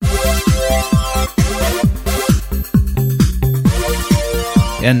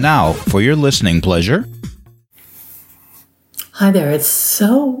And now, for your listening pleasure. Hi there. It's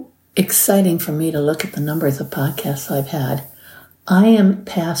so exciting for me to look at the numbers of podcasts I've had. I am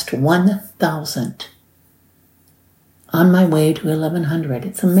past 1,000. On my way to 1,100.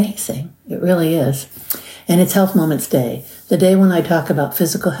 It's amazing. It really is. And it's Health Moments Day, the day when I talk about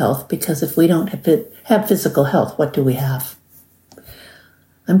physical health, because if we don't have physical health, what do we have?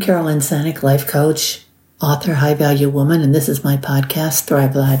 I'm Carolyn Sanic, life coach, author, High Value Woman, and this is my podcast,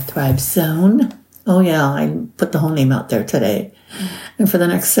 Thrive Live, Thrive Zone. Oh yeah, I put the whole name out there today. And for the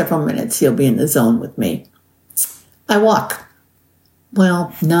next several minutes, you'll be in the zone with me. I walk.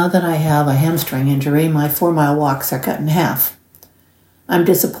 Well, now that I have a hamstring injury, my 4-mile walks are cut in half. I'm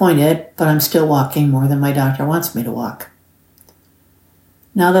disappointed, but I'm still walking more than my doctor wants me to walk.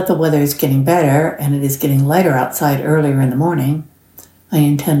 Now that the weather is getting better and it is getting lighter outside earlier in the morning, I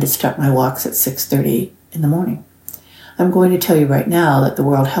intend to start my walks at 6:30 in the morning. I'm going to tell you right now that the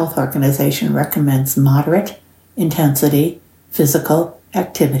World Health Organization recommends moderate intensity physical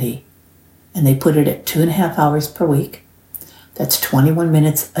activity, and they put it at 2.5 hours per week. That's 21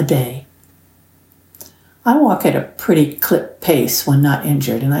 minutes a day. I walk at a pretty clip pace when not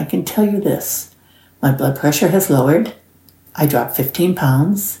injured, and I can tell you this. My blood pressure has lowered. I dropped 15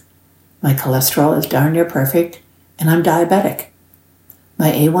 pounds. My cholesterol is darn near perfect, and I'm diabetic.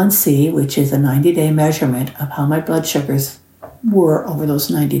 My A1C, which is a 90-day measurement of how my blood sugars were over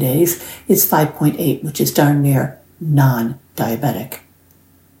those 90 days, is 5.8, which is darn near non-diabetic.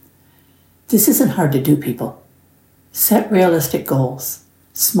 This isn't hard to do, people. Set realistic goals,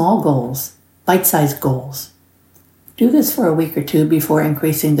 small goals, bite-sized goals. Do this for a week or two before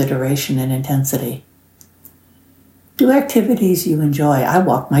increasing the duration and intensity. Do activities you enjoy. I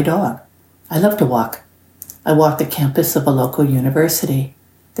walk my dog. I love to walk. I walk the campus of a local university.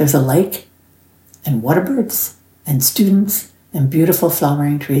 There's a lake and water birds and students and beautiful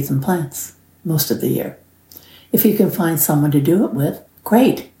flowering trees and plants most of the year. If you can find someone to do it with,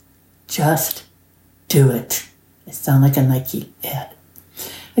 great. Just do it. I sound like a Nike ad.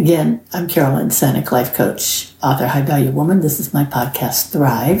 Again, I'm Carolyn Sanic, life coach, author, High Value Woman. This is my podcast,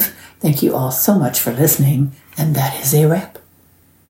 Thrive. Thank you all so much for listening, and that is a wrap.